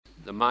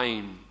the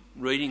main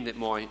reading that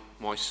my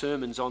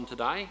sermon's on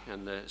today,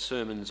 and the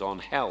sermon's on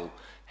hell,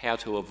 how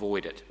to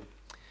avoid it.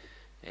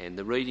 And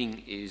the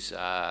reading is,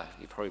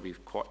 you'll probably be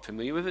quite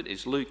familiar with it,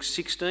 is Luke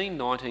 16,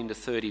 19 to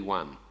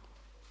 31,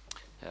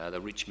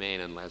 the rich man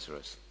and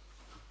Lazarus.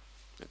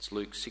 That's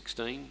Luke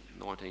 16,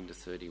 19 to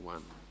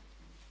 31.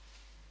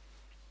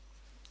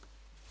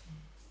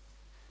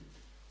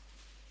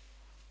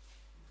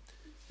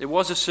 There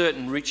was a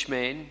certain rich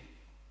man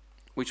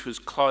which was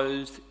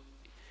clothed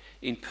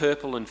in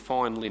purple and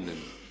fine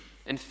linen,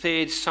 and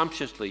fared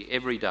sumptuously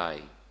every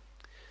day.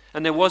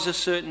 And there was a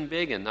certain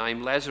beggar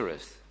named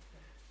Lazarus,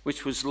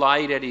 which was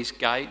laid at his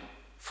gate,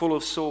 full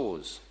of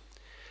sores,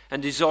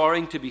 and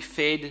desiring to be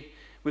fed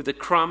with the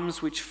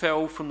crumbs which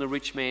fell from the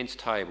rich man's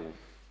table.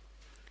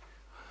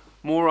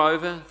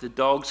 Moreover, the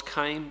dogs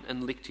came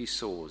and licked his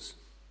sores.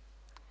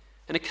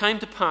 And it came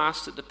to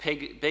pass that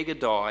the beggar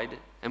died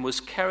and was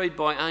carried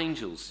by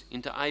angels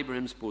into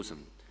Abraham's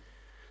bosom.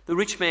 The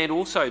rich man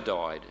also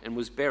died and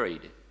was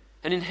buried,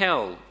 and in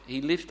hell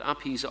he lift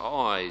up his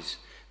eyes,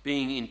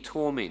 being in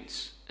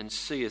torments, and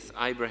seeth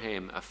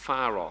Abraham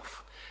afar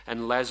off,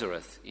 and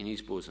Lazarus in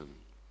his bosom.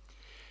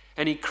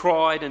 And he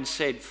cried and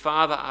said,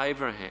 Father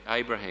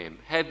Abraham,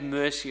 have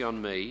mercy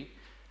on me,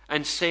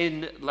 and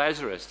send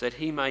Lazarus, that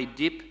he may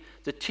dip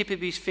the tip of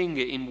his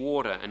finger in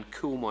water and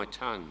cool my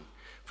tongue,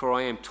 for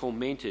I am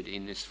tormented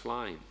in this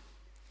flame.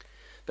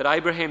 But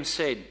Abraham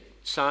said,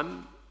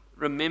 Son,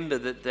 remember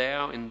that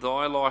thou in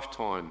thy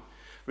lifetime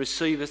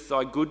receivest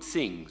thy good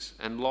things,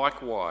 and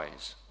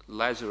likewise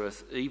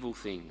Lazarus evil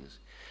things.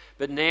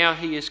 But now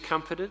he is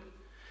comforted,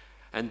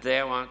 and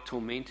thou art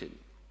tormented.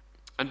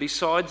 And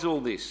besides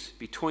all this,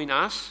 between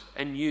us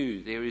and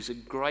you there is a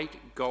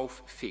great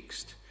gulf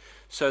fixed,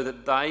 so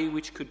that they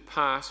which could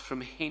pass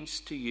from hence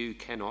to you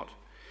cannot,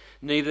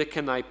 neither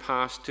can they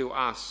pass to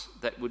us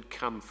that would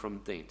come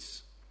from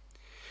thence.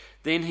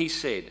 Then he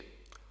said,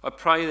 I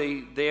pray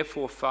thee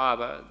therefore,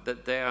 Father,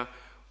 that thou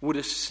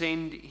wouldest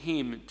send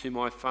him to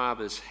my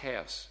father's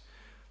house.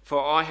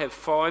 For I have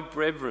 5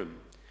 brethren,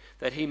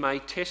 that he may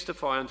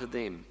testify unto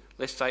them,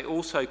 lest they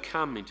also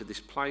come into this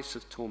place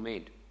of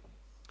torment.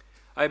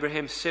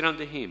 Abraham said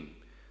unto him,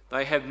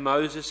 They have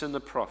Moses and the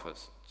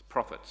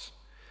prophets.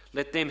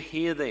 Let them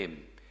hear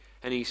them.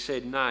 And he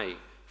said, Nay,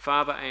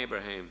 Father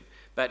Abraham,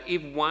 but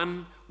if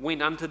one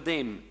went unto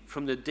them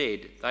from the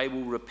dead, they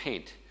will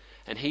repent.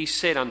 And he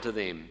said unto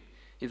them,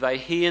 If they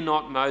hear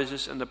not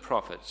Moses and the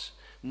prophets,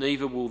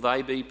 neither will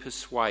they be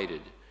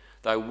persuaded,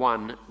 though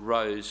one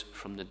rose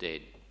from the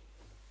dead.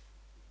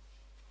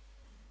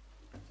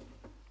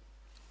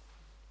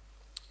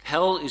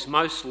 Hell is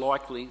most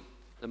likely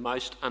the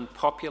most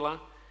unpopular,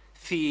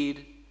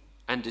 feared,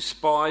 and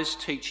despised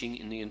teaching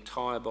in the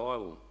entire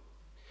Bible.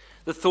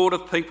 The thought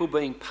of people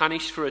being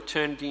punished for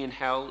eternity in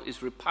hell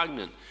is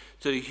repugnant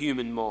to the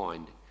human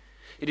mind.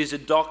 It is a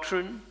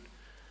doctrine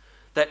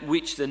that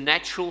which the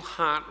natural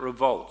heart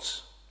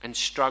revolts and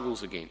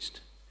struggles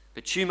against.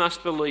 But you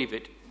must believe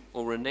it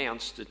or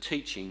renounce the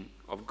teaching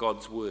of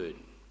God's word.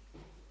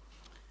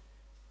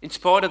 In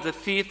spite of the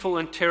fearful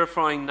and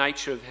terrifying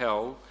nature of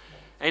hell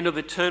and of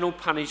eternal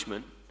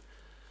punishment,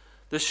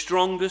 the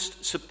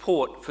strongest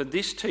support for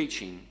this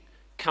teaching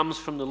comes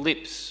from the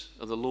lips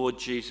of the Lord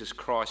Jesus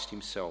Christ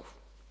himself.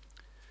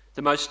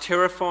 The most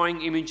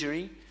terrifying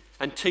imagery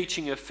and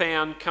teaching are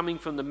found coming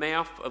from the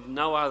mouth of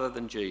no other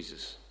than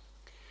Jesus.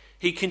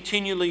 He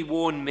continually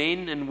warned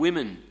men and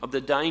women of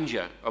the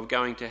danger of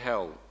going to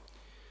hell.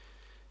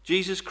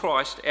 Jesus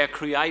Christ, our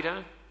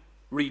Creator,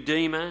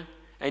 Redeemer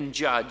and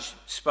Judge,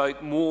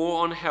 spoke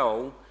more on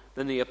hell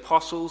than the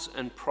apostles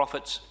and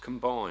prophets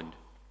combined.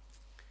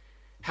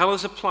 Hell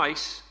is a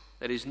place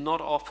that is not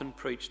often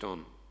preached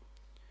on.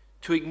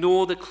 To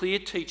ignore the clear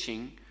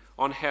teaching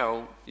on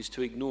hell is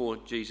to ignore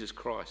Jesus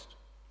Christ.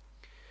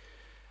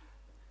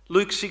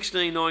 Luke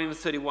 16, 19 to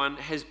 31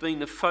 has been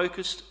the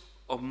focus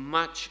of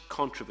much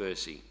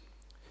controversy.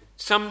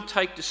 Some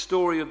take the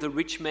story of the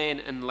rich man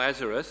and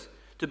Lazarus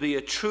to be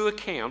a true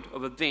account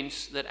of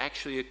events that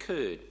actually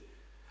occurred.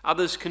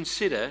 Others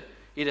consider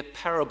it a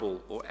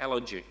parable or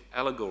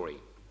allegory.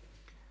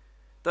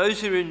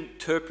 Those who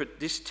interpret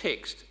this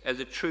text as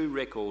a true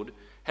record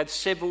have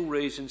several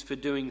reasons for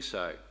doing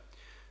so.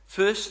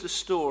 First, the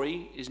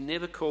story is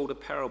never called a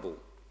parable.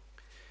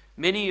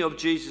 Many of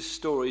Jesus'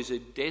 stories are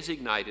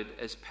designated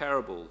as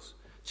parables,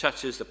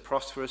 such as the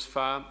prosperous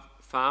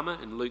farmer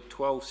in Luke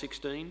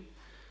 12:16,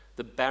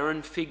 the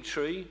barren fig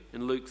tree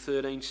in Luke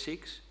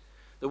 13:6,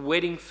 the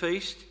wedding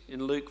feast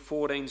in Luke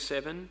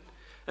 14:7,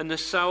 and the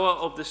sower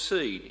of the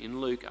seed in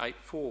Luke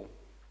 8:4.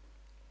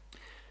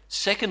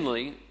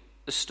 Secondly,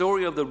 the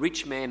story of the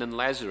rich man and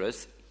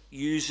Lazarus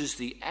uses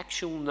the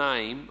actual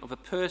name of a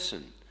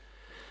person.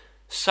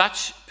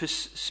 Such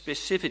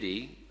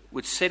specificity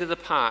would set it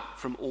apart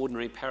from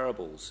ordinary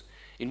parables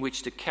in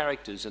which the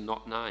characters are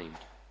not named.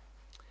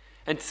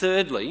 And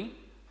thirdly,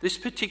 this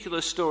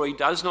particular story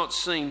does not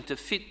seem to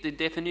fit the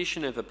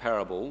definition of a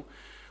parable,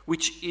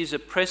 which is a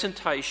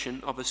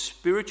presentation of a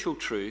spiritual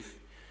truth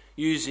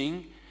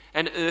using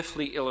an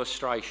earthly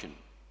illustration.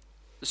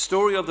 The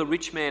story of the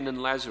rich man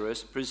and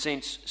Lazarus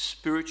presents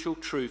spiritual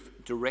truth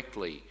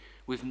directly,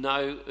 with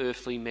no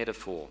earthly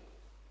metaphor.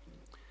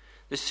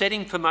 The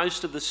setting for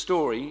most of the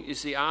story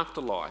is the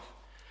afterlife,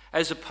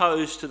 as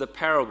opposed to the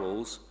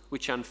parables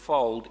which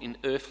unfold in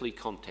earthly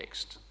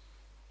context.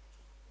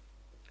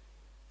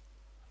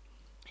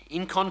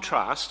 In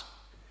contrast,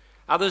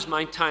 others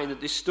maintain that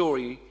this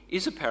story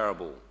is a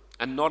parable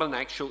and not an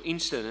actual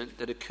incident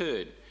that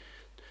occurred.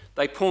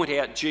 They point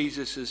out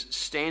Jesus'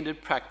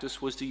 standard practice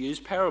was to use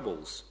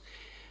parables,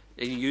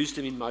 and he used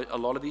them in a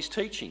lot of his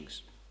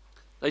teachings.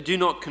 They do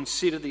not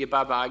consider the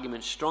above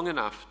argument strong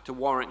enough to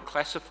warrant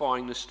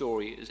classifying the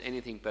story as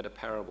anything but a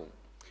parable.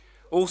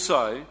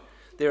 Also,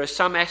 there are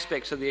some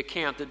aspects of the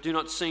account that do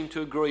not seem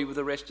to agree with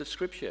the rest of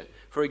Scripture.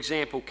 For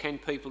example, can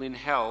people in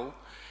hell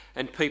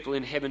and people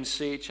in heaven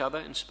see each other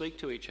and speak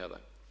to each other?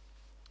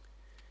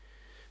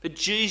 But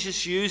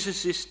Jesus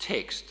uses this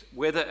text,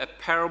 whether a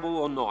parable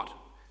or not,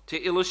 to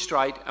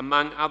illustrate,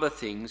 among other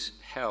things,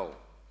 hell.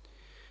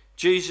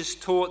 Jesus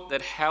taught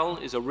that hell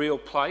is a real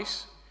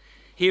place.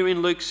 Here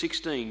in Luke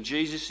 16,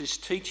 Jesus is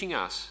teaching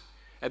us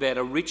about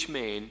a rich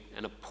man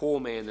and a poor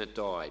man that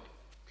died.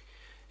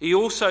 He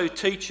also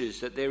teaches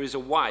that there is a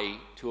way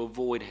to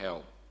avoid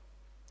hell.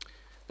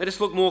 Let us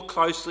look more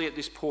closely at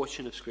this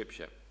portion of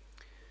Scripture.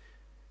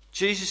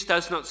 Jesus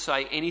does not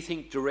say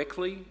anything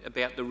directly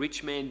about the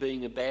rich man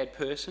being a bad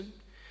person,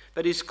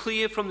 but it's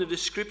clear from the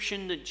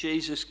description that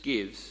Jesus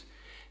gives,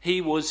 he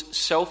was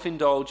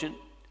self-indulgent,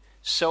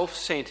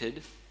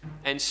 self-centred,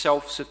 and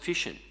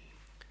self-sufficient.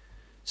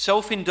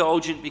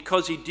 Self-indulgent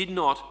because he did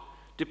not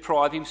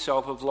deprive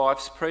himself of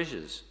life's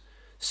pleasures.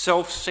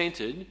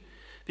 Self-centred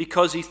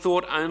because he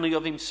thought only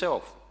of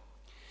himself.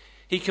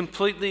 He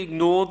completely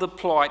ignored the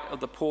plight of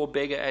the poor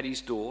beggar at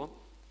his door.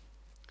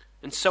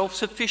 And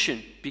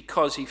self-sufficient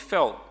because he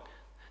felt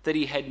that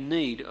he had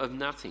need of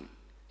nothing,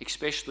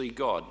 especially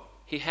God.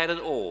 He had it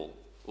all,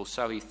 or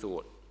so he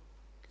thought.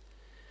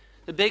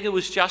 The beggar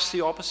was just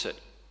the opposite.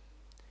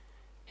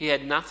 He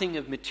had nothing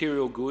of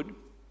material good.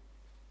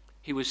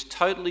 He was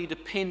totally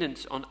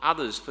dependent on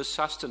others for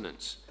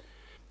sustenance.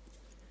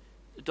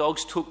 The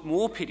dogs took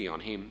more pity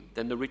on him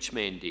than the rich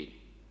man did.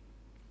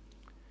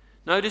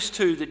 Notice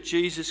too that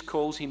Jesus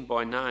calls him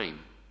by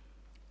name,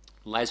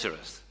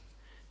 Lazarus.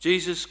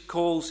 Jesus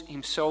calls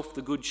himself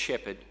the Good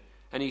Shepherd,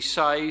 and he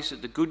says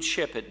that the Good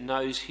Shepherd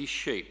knows his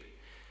sheep,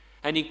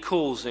 and he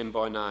calls them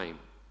by name.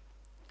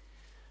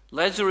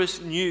 Lazarus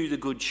knew the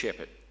Good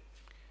Shepherd,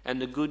 and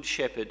the Good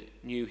Shepherd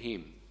knew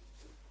him.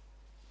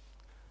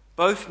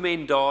 Both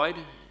men died,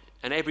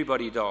 and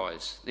everybody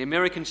dies. The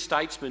American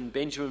statesman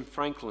Benjamin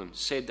Franklin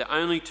said the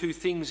only two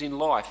things in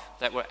life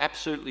that were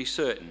absolutely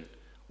certain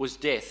was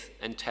death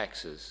and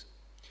taxes.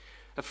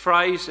 A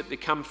phrase that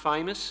became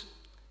famous,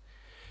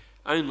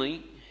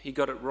 only he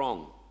got it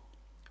wrong.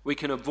 We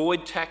can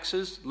avoid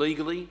taxes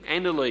legally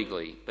and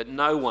illegally, but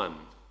no one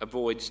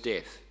avoids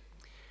death.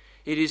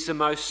 It is the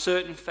most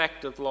certain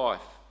fact of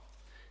life.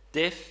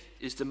 Death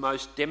is the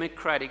most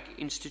democratic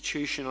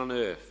institution on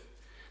earth.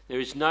 There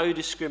is no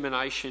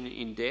discrimination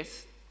in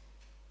death.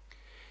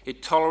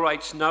 It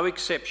tolerates no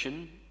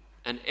exception,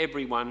 and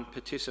everyone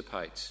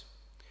participates.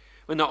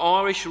 When the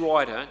Irish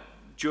writer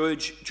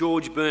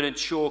George Bernard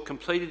Shaw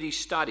completed his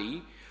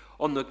study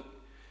on the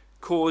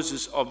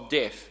causes of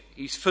death,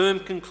 his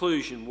firm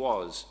conclusion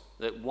was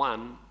that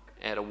 1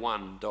 out of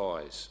 1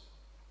 dies.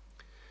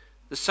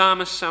 The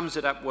psalmist sums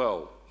it up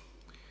well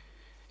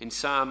in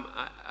Psalm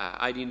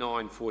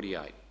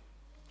 89:48.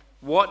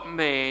 What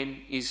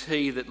man is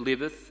he that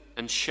liveth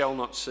and shall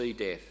not see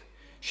death?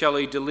 Shall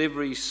he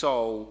deliver his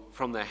soul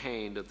from the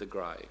hand of the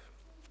grave?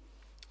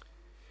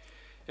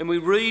 And we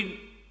read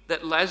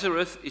that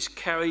Lazarus is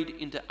carried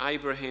into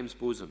Abraham's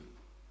bosom.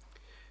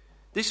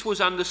 This was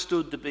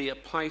understood to be a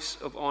place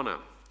of honour.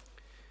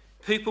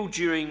 People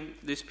during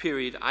this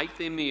period ate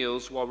their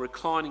meals while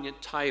reclining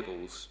at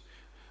tables,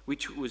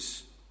 which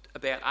was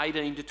about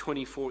 18 to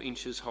 24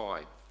 inches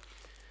high.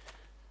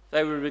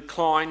 They would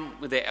recline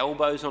with their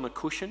elbows on a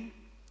cushion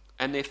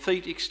and their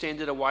feet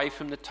extended away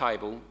from the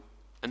table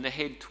and the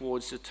head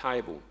towards the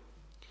table.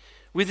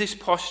 With this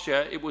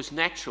posture, it was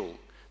natural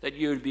that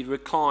you would be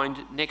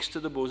reclined next to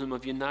the bosom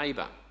of your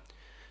neighbour.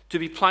 To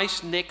be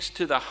placed next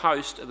to the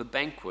host of a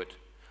banquet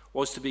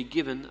was to be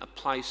given a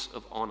place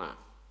of honour.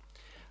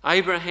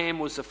 Abraham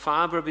was the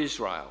father of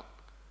Israel,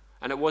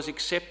 and it was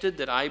accepted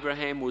that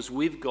Abraham was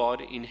with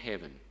God in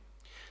heaven.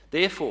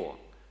 Therefore,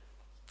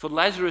 for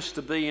Lazarus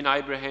to be in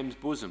Abraham's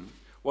bosom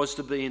was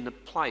to be in the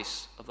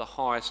place of the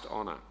highest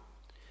honour.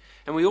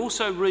 And we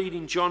also read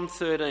in John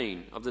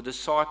 13 of the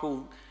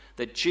disciple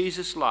that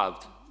Jesus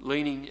loved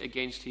leaning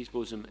against his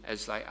bosom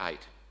as they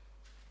ate.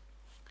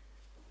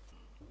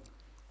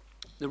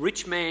 The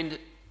rich man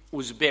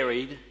was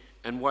buried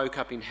and woke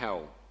up in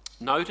hell.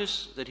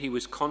 Notice that he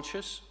was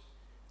conscious,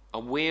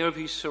 aware of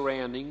his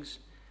surroundings,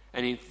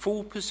 and in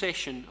full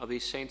possession of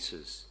his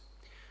senses.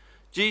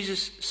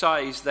 Jesus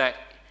says that,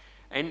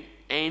 and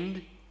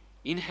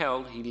in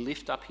hell he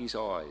lift up his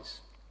eyes.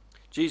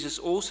 Jesus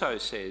also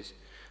says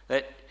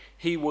that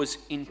he was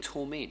in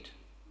torment.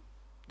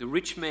 The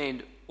rich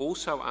man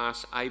also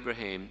asked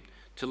Abraham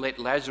to let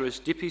Lazarus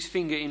dip his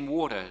finger in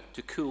water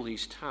to cool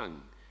his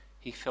tongue.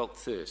 He felt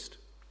thirst.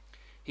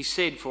 He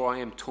said, "For I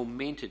am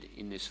tormented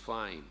in this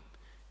flame."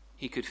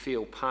 He could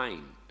feel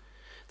pain.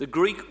 The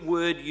Greek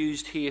word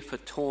used here for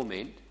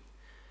torment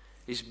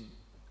is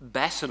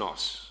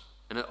bassinos,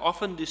 and it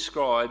often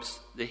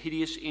describes the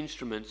hideous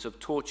instruments of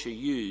torture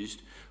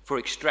used for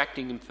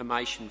extracting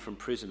information from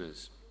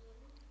prisoners.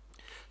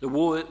 The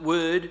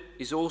word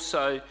is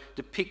also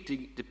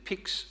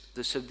depicts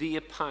the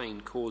severe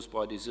pain caused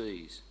by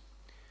disease.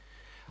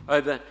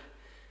 Over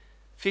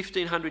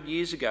 1,500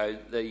 years ago,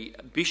 the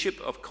Bishop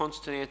of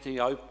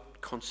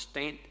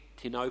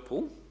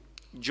Constantinople,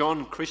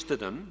 John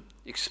Chrysostom,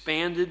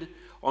 expanded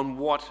on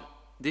what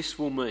this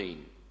will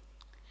mean.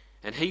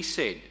 And he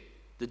said,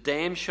 "The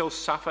damned shall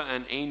suffer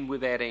an end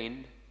without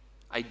end,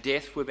 a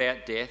death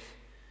without death,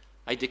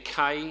 a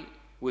decay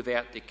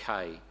without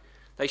decay.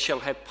 They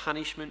shall have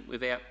punishment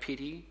without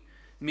pity,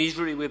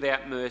 misery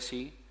without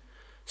mercy,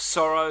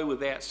 sorrow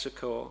without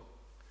succour,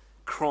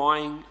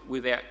 crying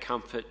without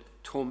comfort,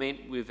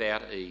 torment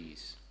without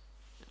ease."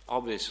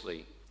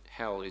 Obviously,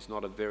 hell is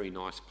not a very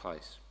nice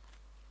place.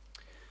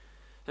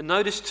 And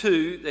notice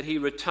too that he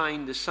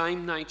retained the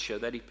same nature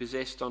that he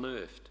possessed on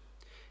earth.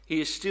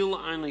 He is still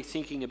only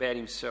thinking about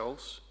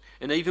himself,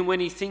 and even when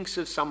he thinks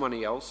of someone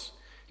else,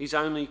 he's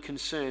only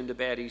concerned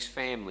about his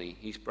family,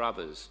 his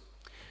brothers.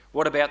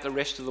 What about the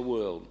rest of the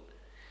world?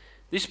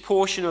 This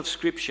portion of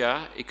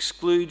Scripture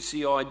excludes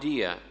the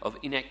idea of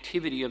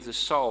inactivity of the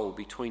soul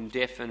between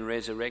death and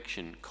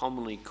resurrection,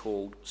 commonly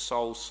called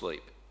soul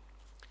sleep.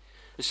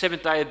 The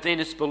Seventh-day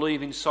Adventists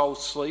believe in soul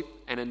sleep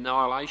and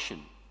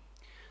annihilation.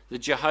 The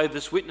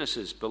Jehovah's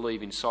Witnesses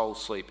believe in soul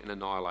sleep and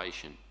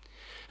annihilation.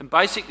 And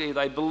basically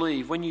they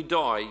believe when you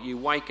die, you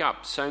wake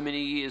up so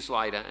many years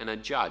later and are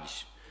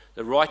judged.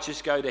 The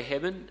righteous go to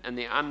heaven and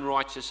the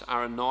unrighteous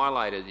are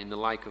annihilated in the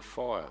lake of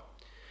fire.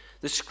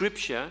 The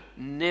Scripture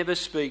never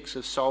speaks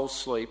of soul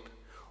sleep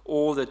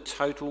or the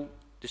total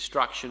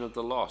destruction of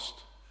the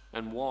lost.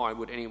 And why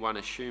would anyone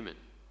assume it?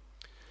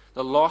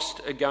 The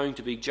lost are going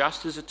to be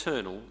just as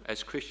eternal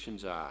as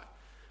Christians are.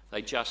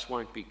 They just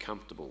won't be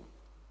comfortable.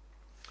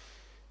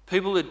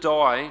 People that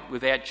die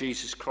without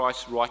Jesus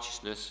Christ's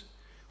righteousness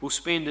will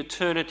spend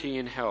eternity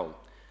in hell.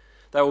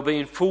 They will be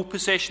in full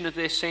possession of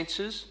their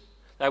senses.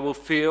 They will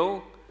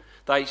feel,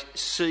 they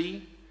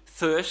see,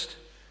 thirst.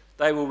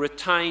 They will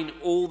retain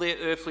all their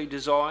earthly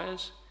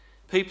desires.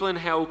 People in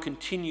hell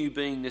continue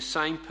being the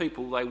same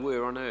people they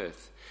were on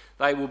earth.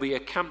 They will be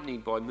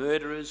accompanied by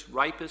murderers,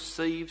 rapists,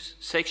 thieves,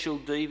 sexual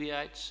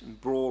deviates,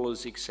 and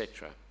brawlers,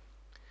 etc.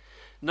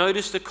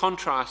 Notice the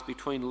contrast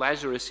between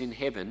Lazarus in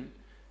heaven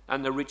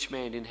and the rich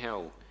man in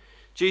hell.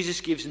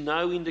 Jesus gives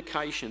no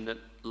indication that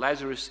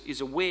Lazarus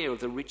is aware of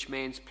the rich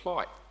man's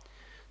plight.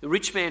 The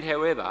rich man,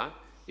 however,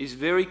 is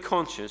very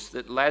conscious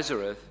that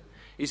Lazarus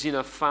is in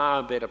a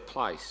far better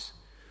place.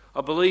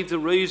 I believe the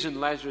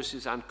reason Lazarus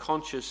is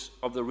unconscious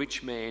of the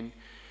rich man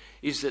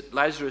is that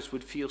Lazarus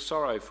would feel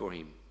sorrow for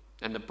him.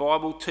 And the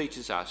Bible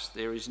teaches us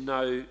there is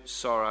no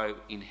sorrow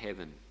in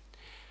heaven,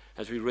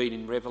 as we read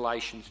in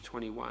Revelation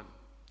 21.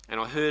 "And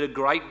I heard a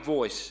great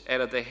voice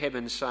out of the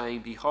heavens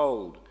saying,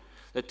 'Behold,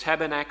 the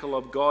tabernacle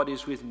of God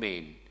is with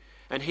men,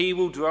 and he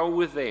will dwell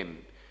with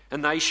them,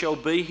 and they shall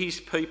be his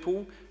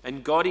people,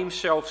 and God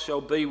himself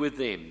shall be with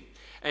them,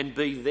 and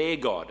be their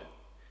God.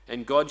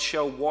 And God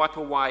shall wipe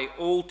away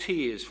all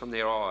tears from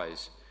their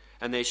eyes,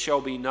 and there shall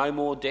be no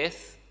more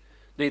death,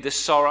 neither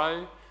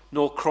sorrow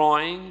nor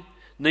crying,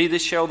 neither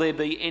shall there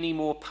be any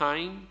more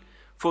pain,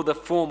 for the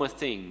former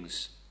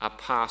things are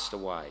passed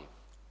away.'"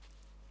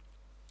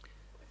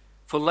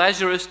 For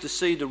Lazarus to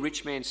see the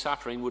rich man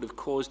suffering would have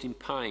caused him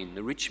pain.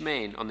 The rich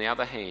man, on the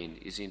other hand,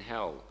 is in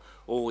hell.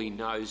 All he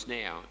knows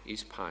now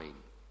is pain.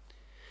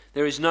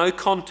 There is no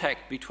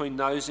contact between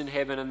those in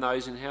heaven and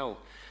those in hell.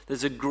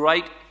 There's a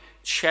great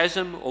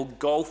chasm or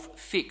gulf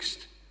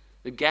fixed.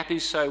 The gap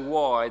is so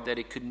wide that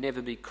it could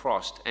never be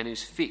crossed and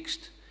is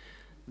fixed.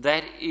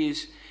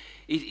 It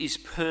is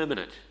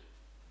permanent.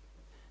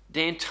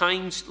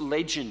 Dante's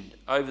legend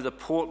over the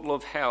portal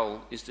of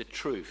hell is the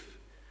truth.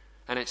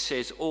 And it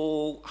says,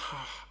 all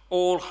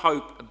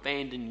hope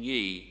abandon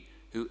ye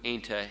who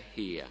enter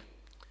here.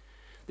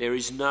 There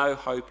is no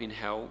hope in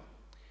hell.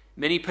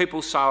 Many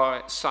people say,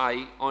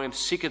 "I am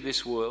sick of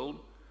this world.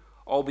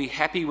 I'll be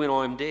happy when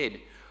I'm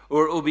dead."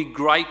 Or "It will be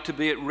great to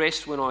be at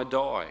rest when I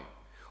die."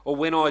 Or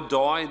 "When I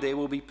die, there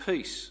will be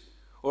peace."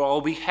 Or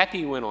 "I'll be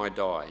happy when I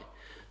die."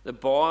 The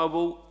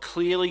Bible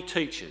clearly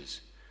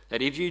teaches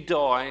that if you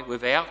die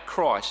without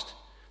Christ,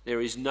 there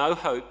is no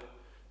hope,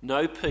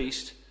 no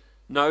peace,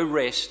 no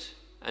rest,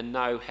 and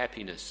no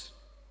happiness.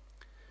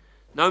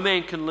 No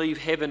man can leave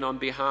heaven on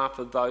behalf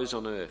of those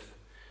on earth.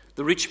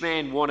 The rich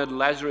man wanted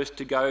Lazarus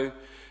to go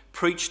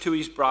preach to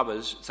his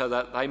brothers so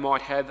that they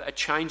might have a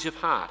change of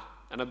heart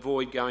and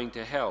avoid going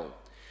to hell.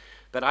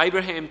 But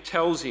Abraham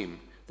tells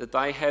him that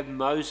they have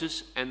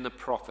Moses and the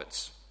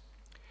prophets,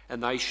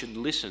 and they should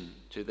listen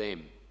to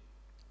them.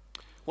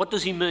 What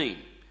does he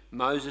mean,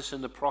 Moses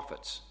and the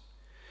prophets?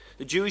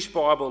 The Jewish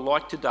Bible,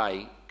 like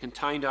today,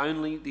 contained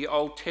only the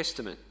Old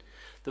Testament.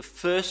 The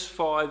first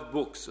 5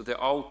 books of the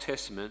Old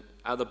Testament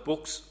are the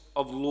books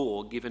of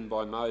law given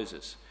by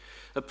Moses.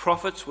 The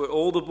prophets were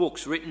all the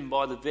books written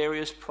by the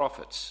various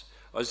prophets: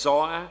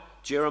 Isaiah,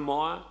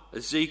 Jeremiah,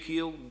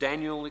 Ezekiel,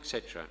 Daniel,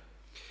 etc.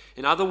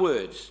 In other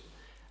words,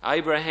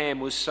 Abraham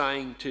was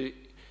saying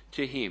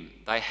to him,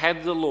 they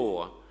have the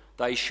law,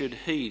 they should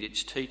heed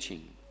its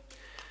teaching.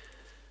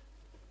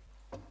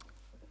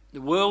 The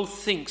world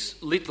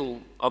thinks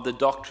little of the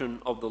doctrine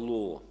of the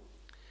law.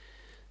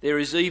 There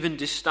is even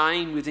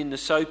disdain within the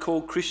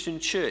so-called Christian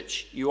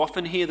church. You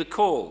often hear the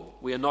call,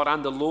 we are not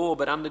under law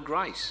but under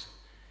grace.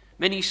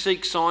 Many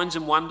seek signs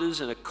and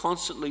wonders and are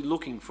constantly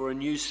looking for a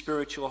new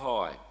spiritual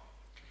high.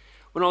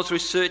 When I was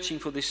researching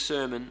for this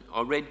sermon,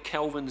 I read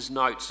Calvin's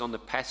notes on the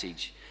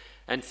passage,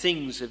 and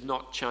things have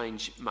not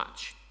changed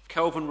much.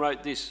 Calvin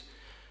wrote this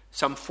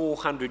some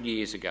 400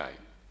 years ago.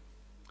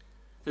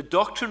 The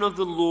doctrine of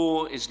the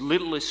law is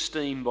little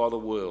esteemed by the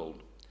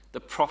world. The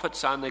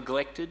prophets are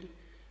neglected,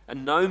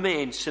 and no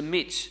man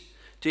submits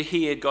to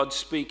hear God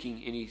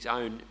speaking in his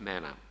own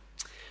manner.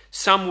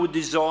 Some would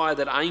desire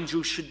that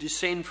angels should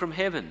descend from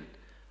heaven,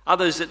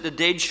 others that the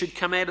dead should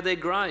come out of their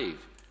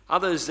grave,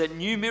 others that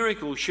new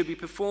miracles should be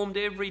performed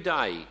every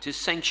day to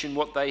sanction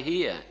what they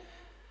hear,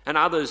 and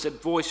others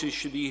that voices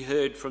should be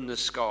heard from the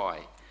sky.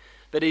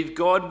 But if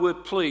God were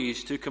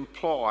pleased to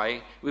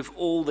comply with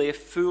all their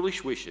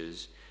foolish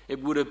wishes,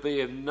 it would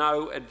be of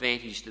no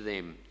advantage to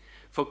them.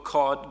 For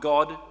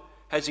God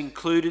has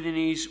included in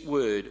his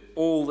word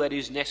all that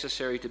is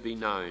necessary to be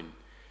known,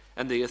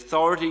 and the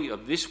authority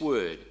of this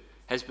word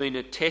has been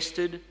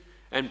attested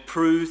and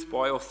proved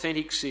by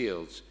authentic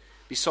seals.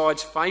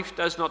 Besides, faith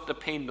does not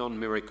depend on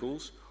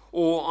miracles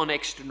or on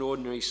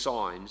extraordinary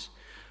signs,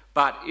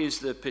 but is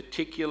the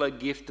particular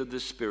gift of the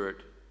Spirit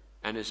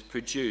and is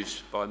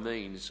produced by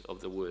means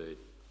of the word.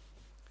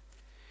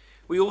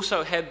 We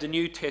also have the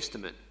New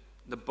Testament.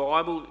 The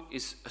Bible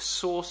is a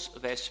source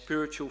of our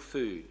spiritual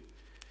food.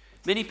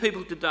 Many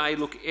people today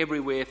look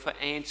everywhere for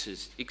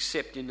answers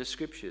except in the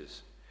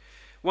Scriptures.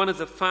 One of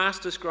the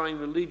fastest growing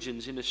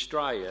religions in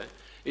Australia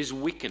is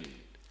Wiccan,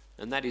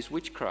 and that is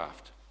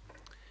witchcraft.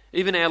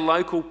 Even our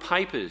local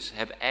papers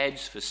have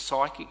ads for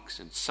psychics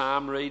and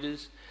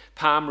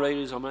palm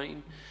readers,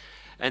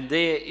 and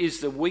there is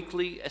the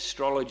weekly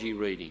astrology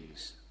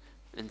readings.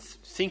 And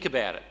think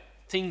about it.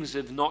 Things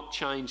have not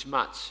changed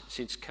much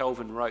since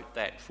Calvin wrote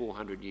that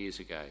 400 years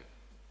ago.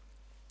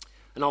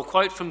 And I'll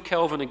quote from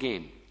Calvin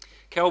again.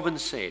 Calvin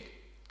said,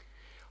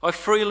 "I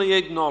freely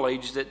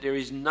acknowledge that there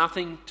is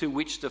nothing to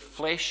which the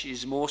flesh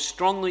is more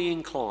strongly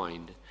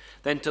inclined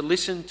than to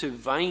listen to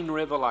vain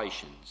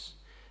revelations,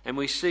 and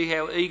we see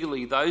how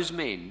eagerly those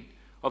men,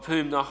 of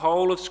whom the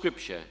whole of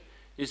Scripture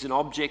is an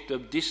object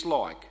of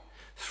dislike,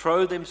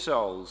 throw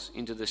themselves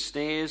into the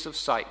snares of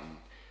Satan.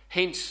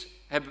 Hence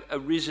have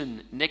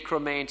arisen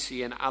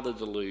necromancy and other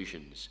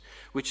delusions,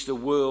 which the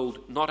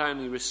world not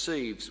only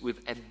receives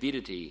with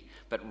avidity,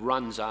 but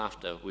runs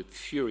after with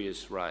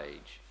furious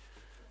rage."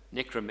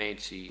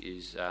 Necromancy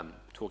is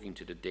talking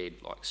to the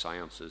dead, like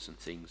seances and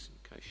things,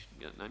 in case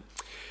you don't know.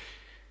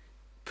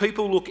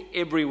 People look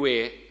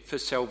everywhere for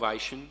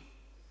salvation,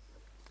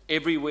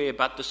 everywhere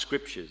but the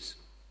Scriptures.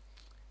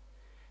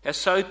 Our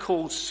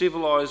so-called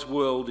civilised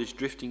world is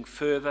drifting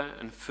further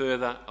and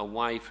further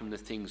away from the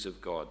things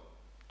of God.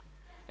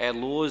 Our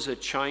laws are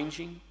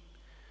changing.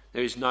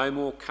 There is no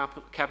more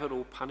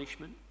capital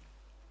punishment.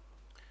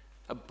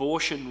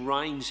 Abortion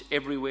reigns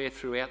everywhere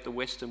throughout the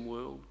Western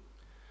world.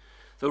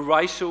 The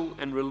Racial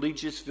and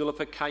Religious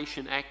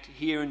Vilification Act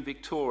here in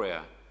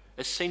Victoria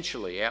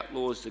essentially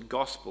outlaws the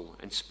gospel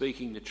and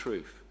speaking the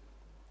truth.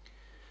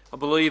 I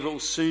believe it will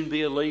soon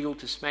be illegal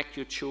to smack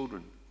your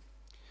children.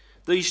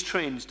 These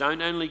trends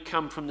don't only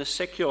come from the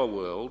secular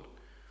world,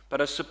 but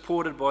are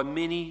supported by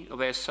many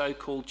of our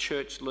so-called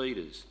church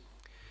leaders.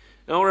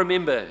 And I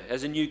remember,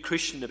 as a new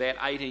Christian about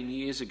 18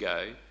 years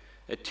ago,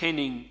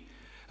 attending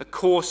a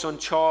course on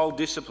child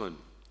discipline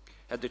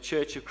at the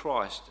Church of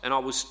Christ, and I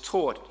was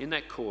taught in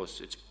that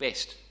course it's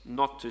best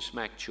not to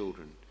smack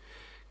children.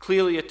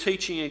 Clearly a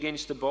teaching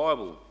against the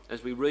Bible,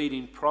 as we read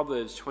in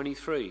Proverbs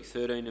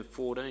 23:13 and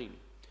 14.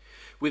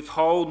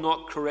 "Withhold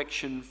not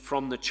correction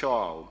from the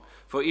child,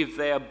 for if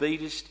thou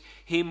beatest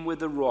him with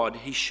the rod,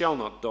 he shall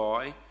not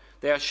die.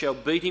 Thou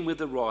shalt beat him with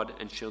the rod,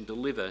 and shall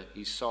deliver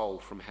his soul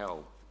from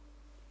hell."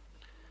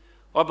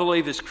 I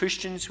believe as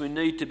Christians we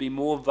need to be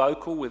more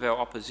vocal with our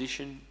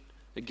opposition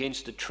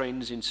against the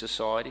trends in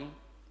society.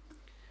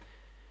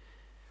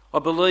 I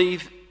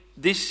believe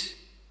this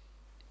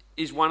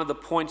is one of the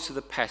points of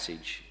the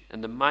passage,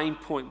 and the main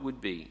point would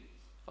be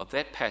of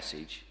that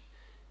passage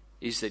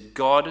is that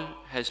God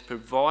has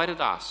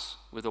provided us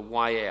with a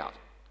way out.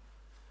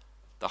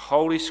 The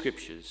Holy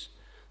Scriptures.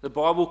 The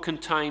Bible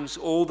contains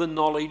all the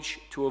knowledge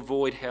to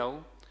avoid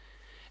hell.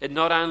 It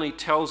not only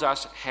tells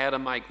us how to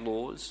make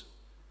laws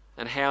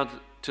and how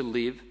to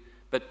live,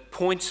 but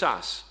points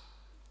us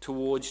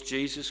towards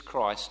Jesus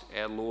Christ,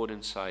 our Lord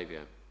and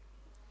Saviour.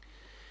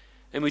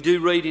 And we do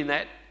read in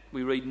that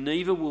we read,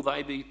 neither will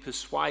they be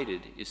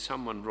persuaded if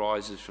someone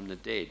rises from the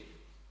dead.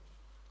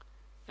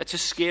 It's a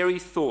scary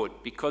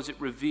thought because it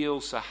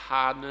reveals the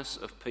hardness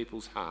of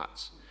people's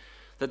hearts,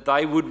 that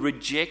they would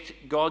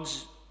reject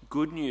God's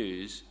good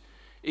news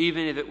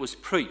even if it was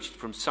preached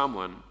from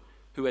someone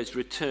who has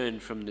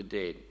returned from the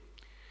dead.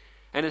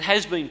 And it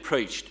has been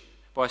preached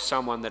by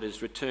someone that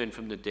has returned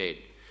from the dead.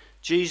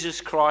 Jesus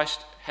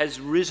Christ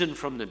has risen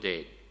from the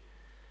dead.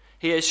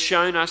 He has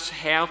shown us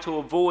how to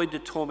avoid the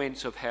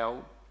torments of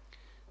hell.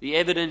 The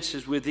evidence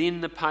is within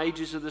the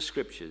pages of the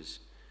Scriptures.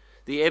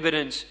 The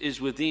evidence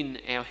is within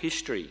our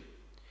history.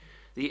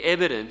 The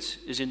evidence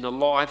is in the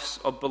lives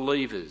of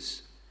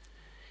believers.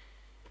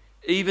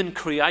 Even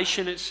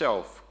creation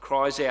itself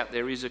cries out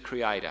there is a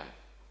creator.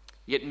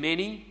 Yet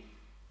many,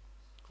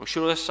 or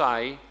should I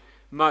say,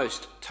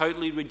 most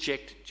totally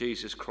reject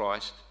Jesus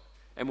Christ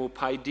and will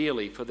pay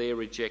dearly for their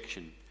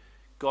rejection.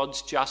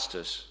 God's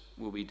justice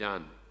will be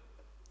done.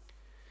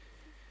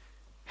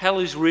 Hell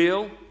is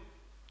real.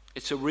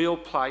 It's a real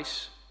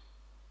place.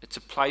 It's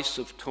a place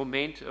of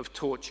torment, of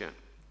torture.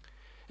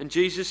 And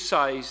Jesus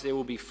says there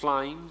will be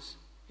flames.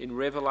 In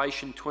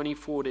Revelation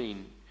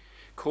 20:14,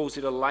 calls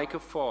it a lake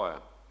of fire.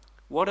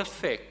 What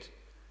effect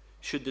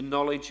should the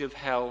knowledge of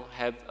hell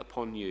have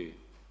upon you?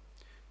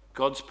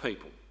 God's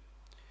people.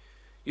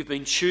 You've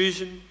been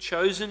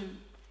chosen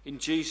in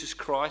Jesus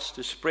Christ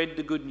to spread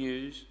the good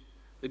news,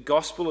 the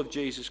gospel of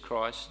Jesus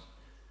Christ.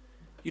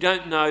 You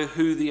don't know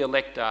who the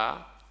elect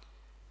are.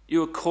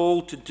 You are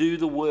called to do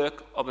the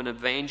work of an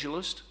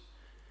evangelist.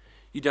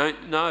 You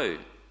don't know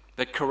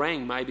that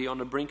Kerrang may be on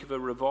the brink of a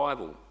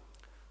revival.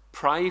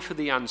 Pray for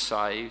the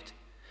unsaved.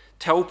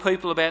 Tell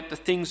people about the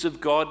things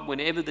of God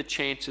whenever the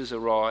chances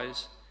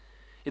arise.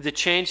 If the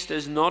chance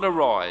does not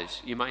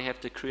arise, you may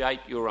have to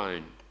create your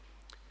own.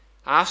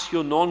 Ask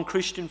your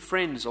non-Christian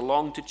friends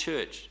along to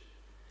church.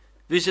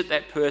 Visit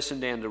that person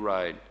down the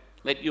road.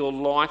 Let your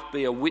life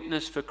be a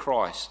witness for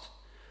Christ.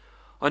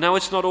 I know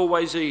it's not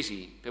always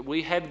easy, but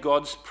we have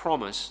God's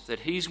promise that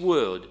his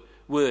word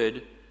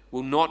will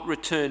not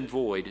return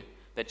void,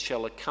 but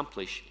shall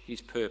accomplish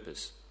his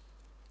purpose.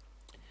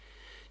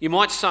 You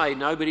might say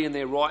nobody in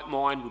their right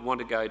mind would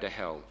want to go to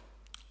hell.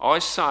 I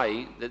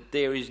say that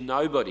there is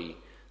nobody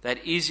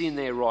that is in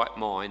their right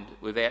mind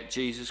without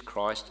Jesus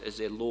Christ as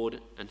their Lord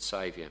and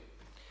Saviour.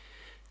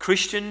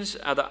 Christians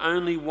are the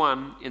only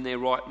one in their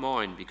right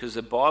mind because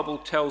the Bible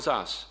tells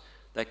us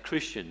that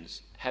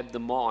Christians have the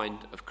mind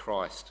of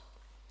Christ.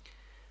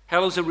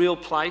 Hell is a real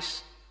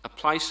place, a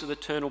place of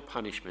eternal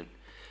punishment,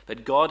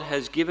 but God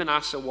has given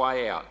us a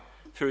way out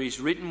through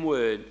his written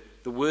word,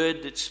 the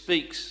word that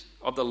speaks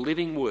of the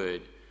living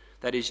word,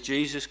 that is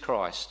Jesus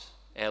Christ,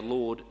 our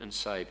Lord and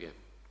Saviour.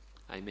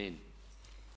 Amen.